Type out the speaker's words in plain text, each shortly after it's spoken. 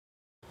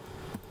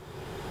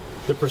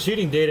The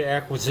preceding data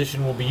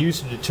acquisition will be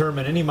used to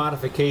determine any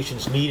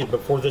modifications needed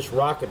before this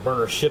rocket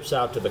burner ships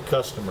out to the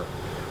customer.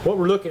 What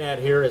we're looking at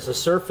here is a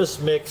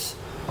surface mix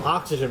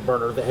oxygen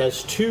burner that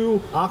has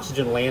two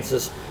oxygen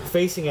lances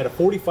facing at a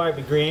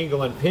 45-degree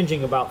angle and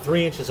pinging about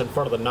 3 inches in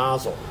front of the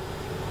nozzle.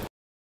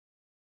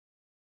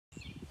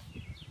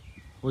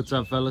 What's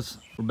up, fellas?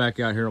 We're back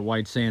out here at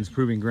White Sands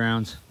Proving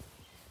Grounds.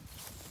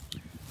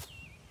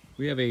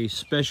 We have a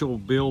special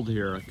build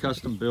here, a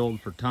custom build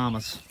for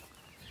Thomas.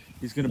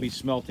 He's going to be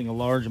smelting a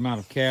large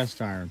amount of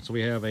cast iron. So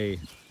we have a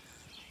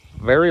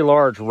very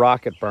large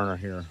rocket burner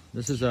here.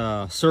 This is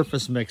a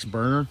surface mix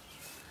burner.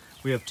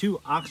 We have two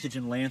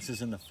oxygen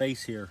lances in the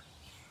face here,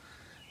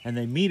 and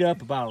they meet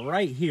up about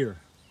right here.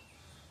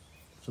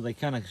 So they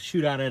kind of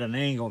shoot out at an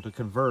angle to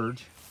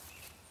converge.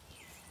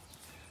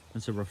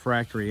 That's a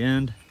refractory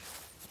end.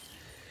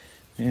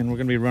 And we're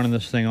going to be running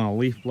this thing on a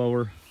leaf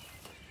blower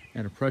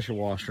and a pressure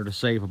washer to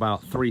save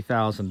about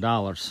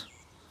 $3,000.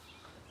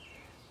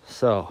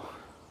 So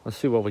let's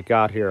see what we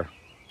got here.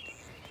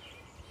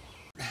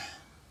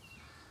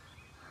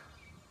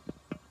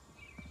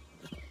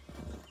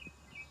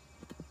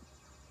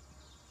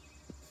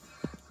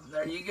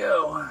 There you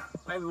go.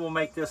 Maybe we'll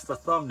make this the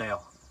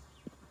thumbnail.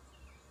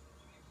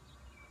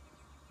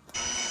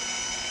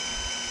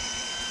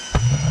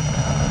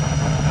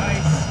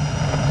 Nice.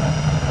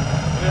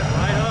 Lit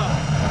right up.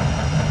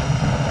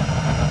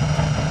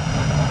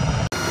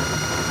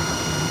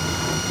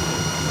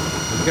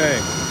 Okay.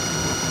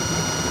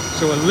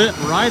 So it lit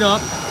right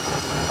up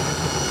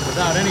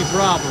without any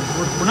problems.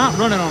 We're not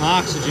running on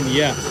oxygen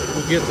yet.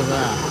 We'll get to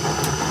that.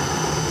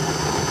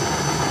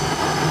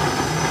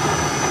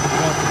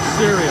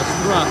 Serious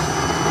thrust.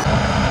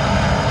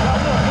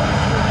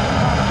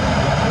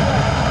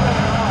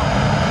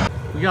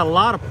 We got a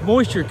lot of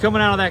moisture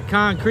coming out of that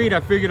concrete. I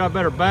figured I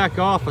better back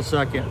off a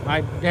second.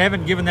 I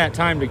haven't given that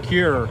time to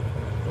cure.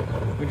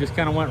 We just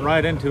kind of went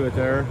right into it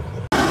there.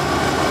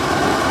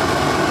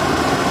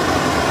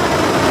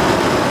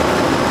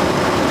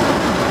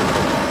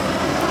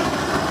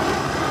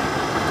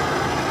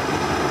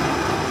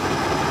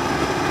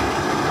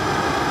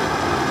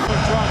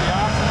 Let's try the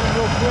oxygen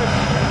real quick.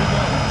 Here we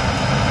go.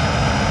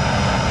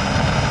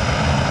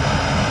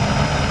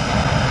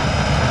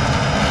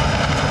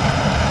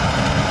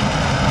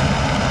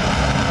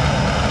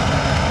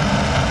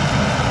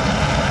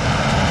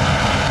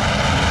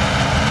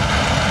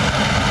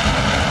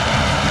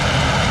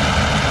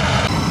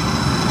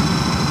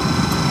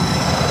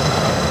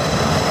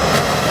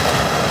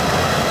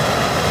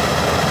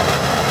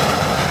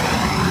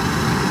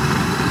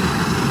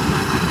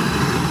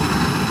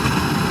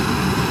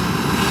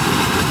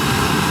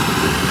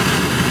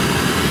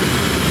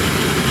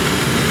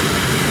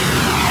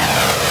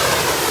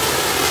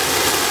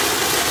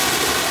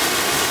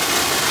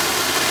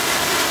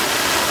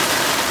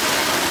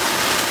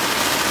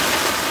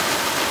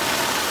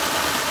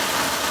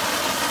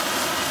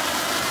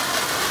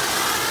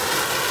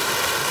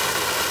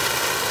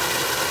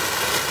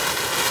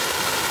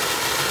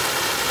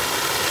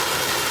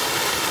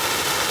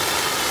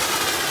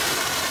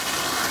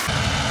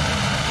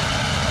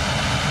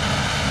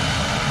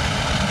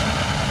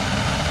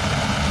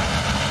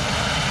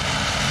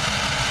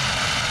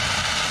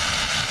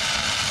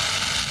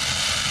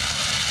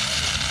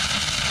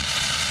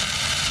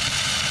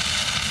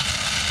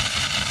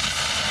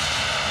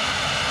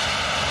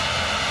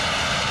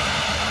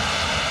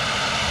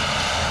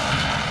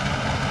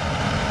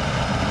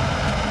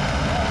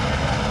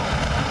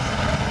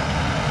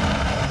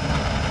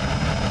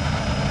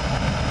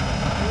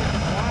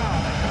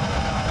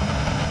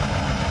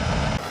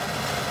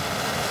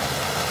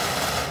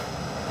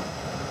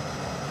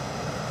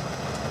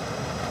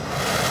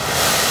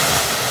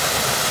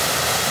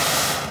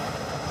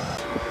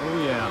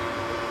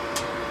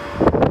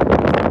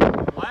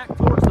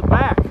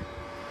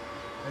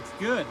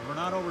 Good, we're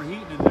not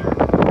overheating in there.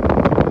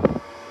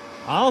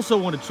 I also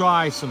want to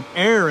try some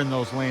air in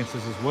those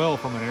lances as well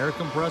from an air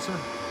compressor. All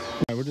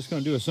right, we're just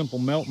going to do a simple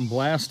melt and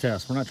blast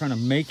test. We're not trying to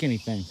make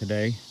anything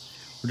today.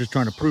 We're just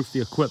trying to proof the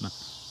equipment.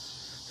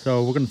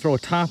 So we're going to throw a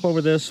top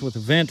over this with a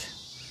vent,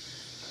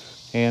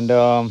 and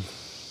we're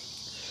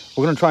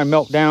going to try and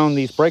melt down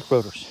these brake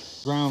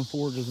rotors. Ground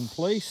forge is in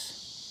place.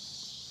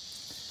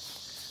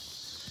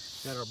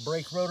 Got our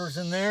brake rotors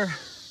in there.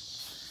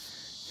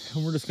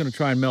 And we're just going to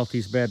try and melt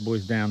these bad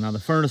boys down. Now the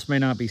furnace may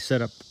not be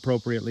set up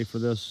appropriately for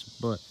this,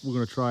 but we're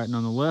going to try it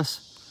nonetheless.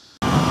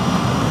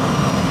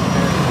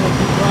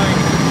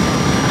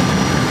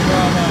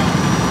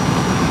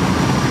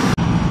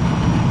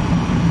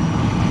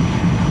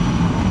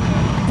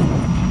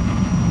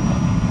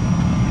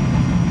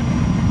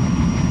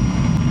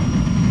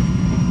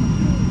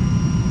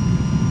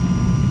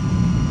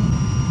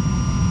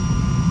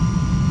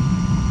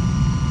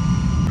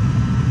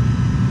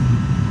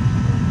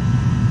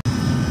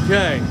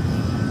 Okay,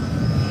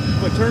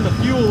 if I turn the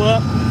fuel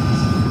up,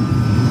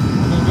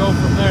 we'll go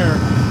from there.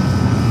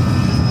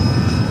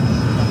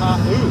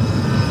 Ooh,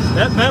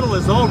 that metal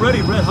is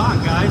already red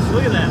hot, guys.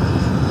 Look at that.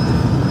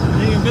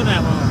 It ain't even been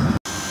that long.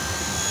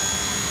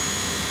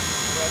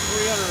 Got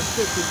 3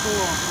 54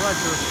 on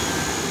pressure.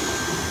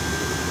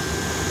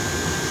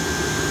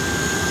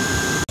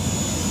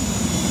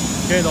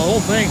 Okay, the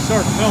whole thing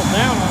starts to melt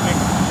down on me.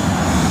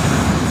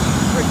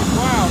 Freaking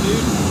wow,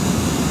 dude.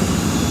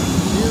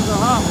 Here's a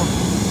hot one.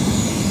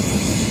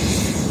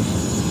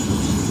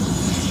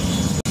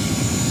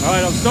 All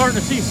right, I'm starting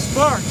to see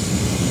sparks.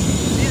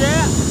 See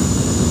that?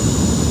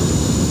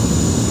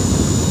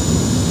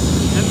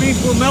 That means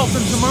we're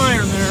melting some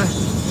iron there.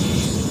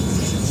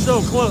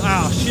 So close.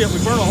 Oh shit, we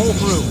burned a hole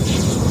through.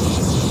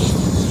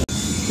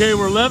 Okay,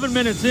 we're 11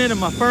 minutes in and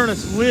my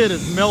furnace lid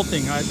is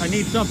melting. I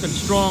need something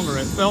stronger.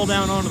 It fell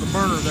down onto the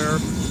burner there.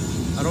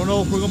 I don't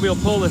know if we're gonna be able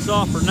to pull this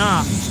off or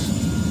not.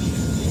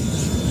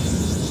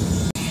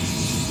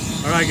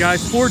 All right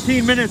guys,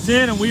 14 minutes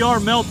in and we are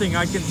melting.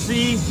 I can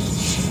see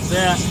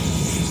that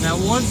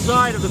one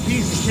side of the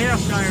piece of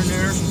cast iron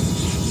there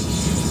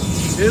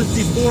is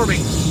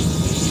deforming.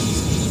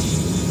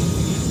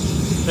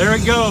 There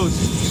it goes.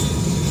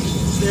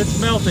 It's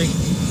melting.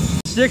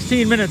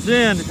 16 minutes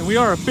in and we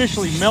are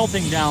officially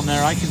melting down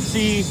there. I can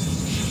see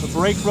the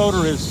brake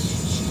rotor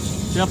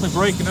is definitely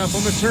breaking up.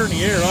 I'm gonna turn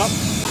the air up.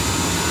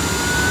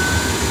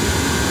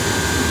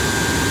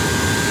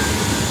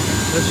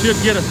 This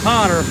should get us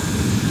hotter.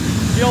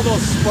 See all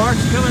those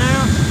sparks coming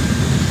out?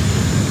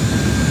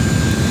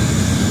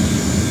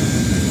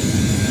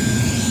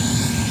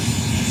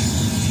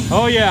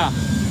 Oh yeah,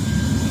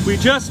 we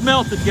just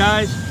melted,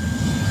 guys.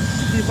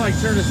 See if I can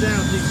turn this down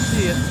so you can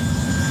see it.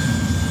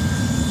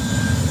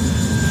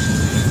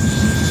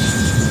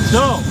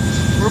 So,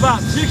 we're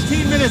about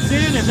 16 minutes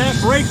in and that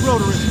brake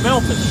rotor is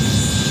melted.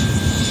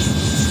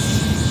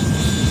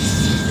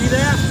 See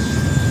that?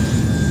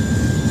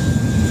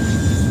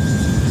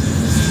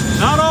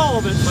 Not all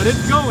of it, but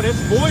it's going, it's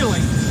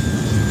boiling.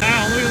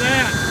 Wow, look at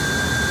that.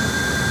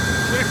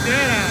 Check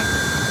that out.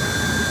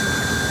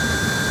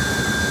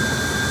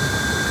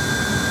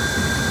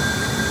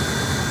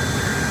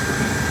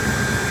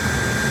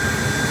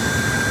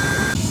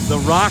 The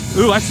rock,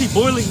 ooh, I see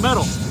boiling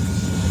metal.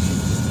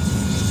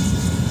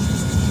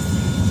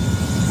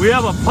 We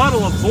have a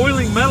puddle of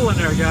boiling metal in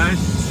there, guys.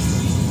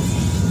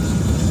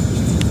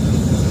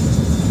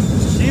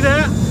 See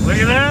that? Look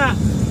at that.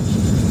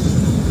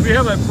 We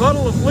have a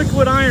puddle of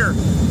liquid iron.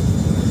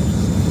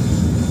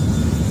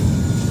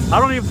 I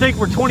don't even think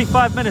we're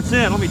 25 minutes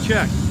in. Let me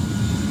check.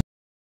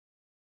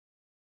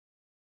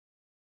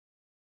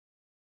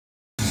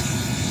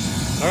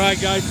 All right,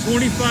 guys,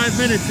 25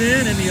 minutes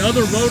in and the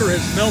other rotor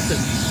has melted.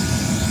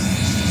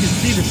 You can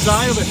see the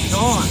side of it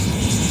gone.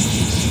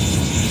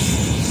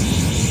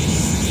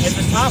 And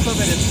the top of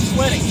it is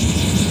sweating.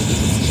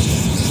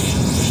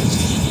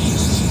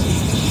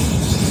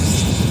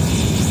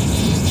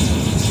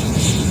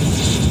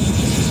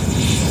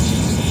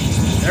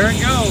 There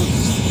it goes.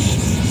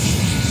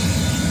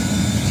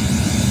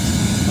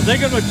 I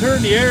think I'm going to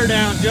turn the air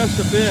down just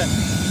a bit.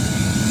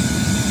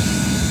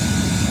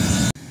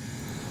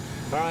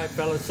 All right,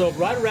 fellas, so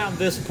right around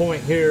this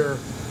point here,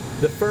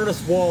 the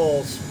furnace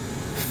walls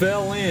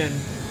fell in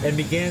and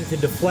began to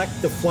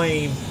deflect the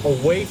flame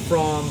away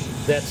from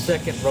that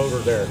second rotor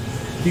there.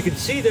 You can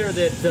see there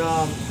that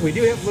we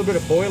do have a little bit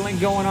of boiling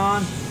going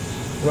on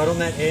right on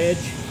that edge.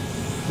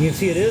 You can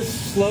see it is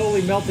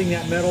slowly melting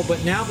that metal,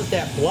 but now that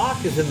that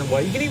block is in the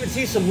way, you can even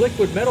see some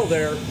liquid metal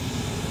there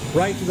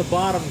right to the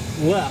bottom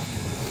left.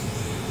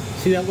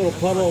 See that little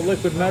puddle of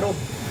liquid metal?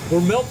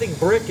 We're melting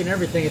brick and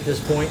everything at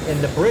this point,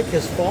 and the brick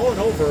has fallen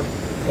over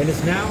and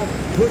is now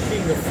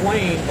pushing the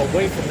flame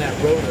away from that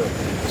rotor.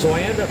 So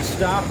I end up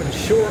stopping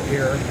short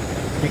here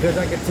because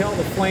I can tell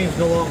the flame's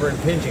no longer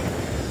impinging.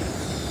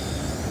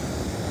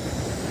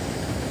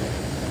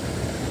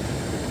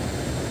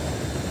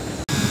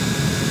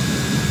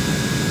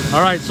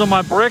 All right, so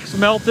my bricks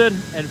melted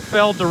and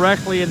fell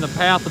directly in the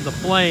path of the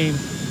flame,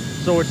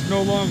 so it's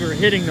no longer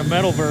hitting the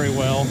metal very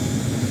well.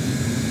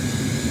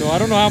 So I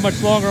don't know how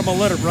much longer I'm gonna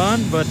let it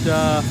run, but it's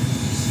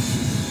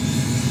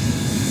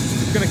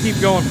gonna keep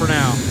going for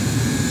now.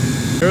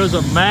 There's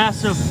a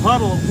massive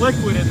puddle of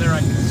liquid in there, I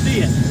can see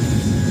it.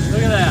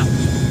 Look at that.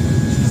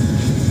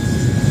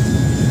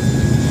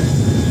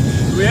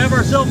 We have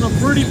ourselves a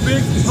pretty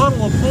big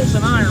puddle of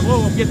molten iron.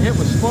 Whoa, I'm getting hit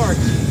with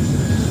sparks.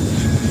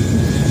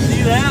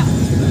 See that?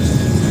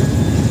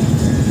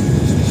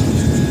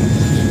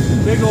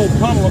 Big old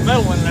puddle of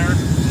metal in there.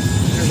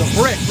 There's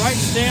a brick right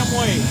the damn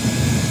way.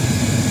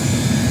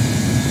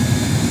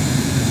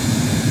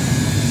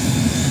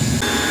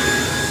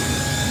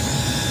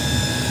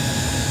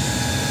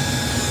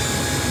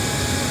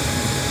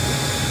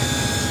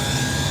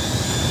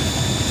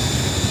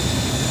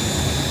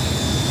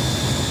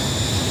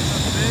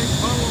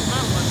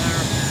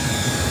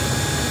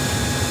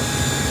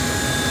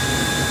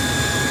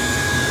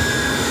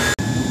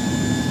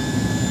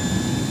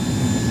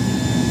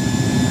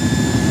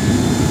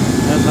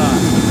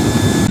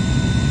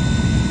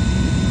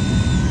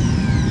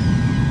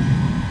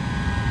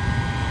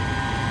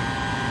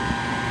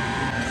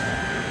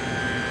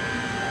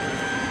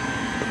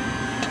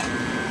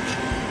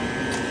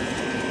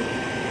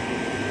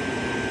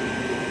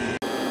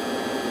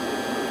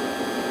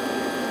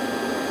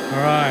 All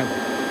right.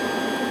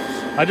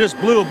 I just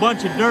blew a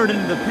bunch of dirt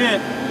into the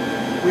pit.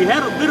 We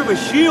had a bit of a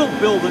shield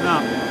building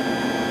up.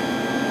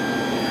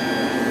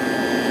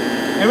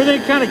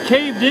 Everything kind of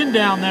caved in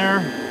down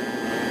there.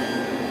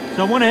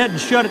 So I went ahead and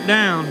shut it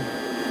down.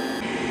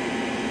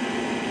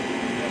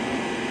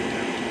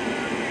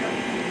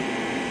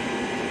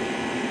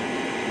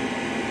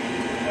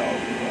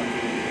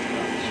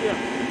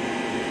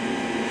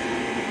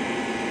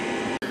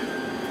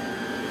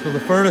 So the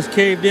furnace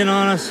caved in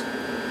on us.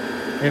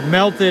 It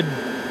melted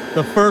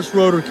the first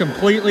rotor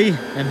completely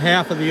and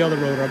half of the other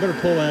rotor. I better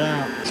pull that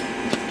out.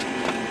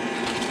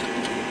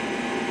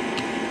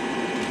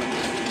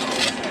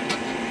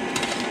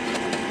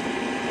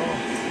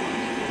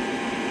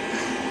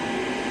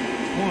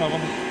 One of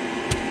them.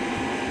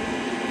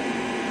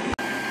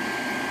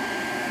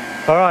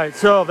 All right,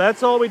 so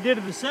that's all we did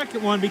to the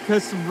second one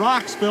because some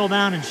rocks fell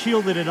down and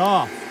shielded it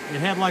off. It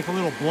had like a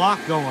little block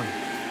going.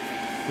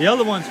 The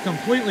other one's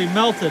completely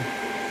melted.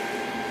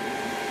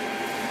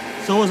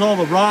 So is all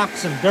the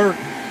rocks and dirt.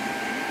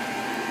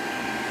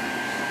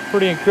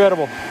 Pretty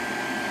incredible.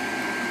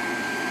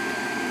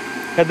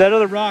 Had that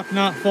other rock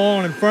not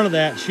fallen in front of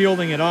that,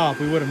 shielding it off,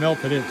 we would have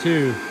melted it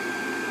too.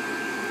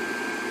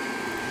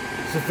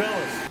 So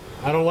fellas,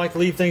 I don't like to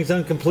leave things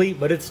incomplete,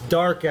 but it's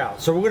dark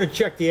out. So we're gonna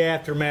check the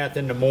aftermath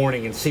in the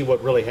morning and see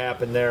what really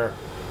happened there.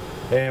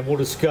 And we'll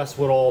discuss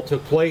what all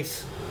took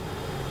place.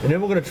 And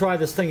then we're gonna try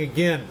this thing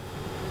again.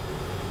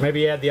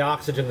 Maybe add the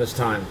oxygen this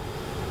time.